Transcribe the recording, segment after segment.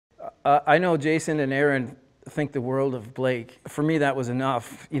I know Jason and Aaron think the world of Blake. For me, that was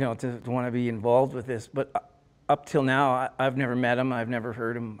enough, you know, to want to be involved with this. But up till now, I've never met him. I've never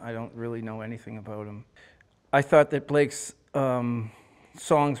heard him. I don't really know anything about him. I thought that Blake's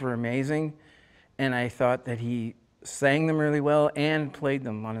songs were amazing, and I thought that he sang them really well and played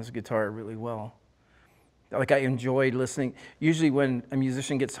them on his guitar really well. Like, I enjoyed listening. Usually when a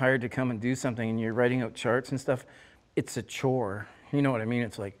musician gets hired to come and do something and you're writing out charts and stuff, it's a chore. You know what I mean?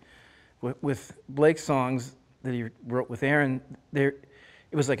 It's like, with Blake's songs that he wrote with Aaron, it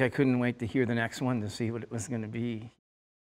was like I couldn't wait to hear the next one to see what it was going to be.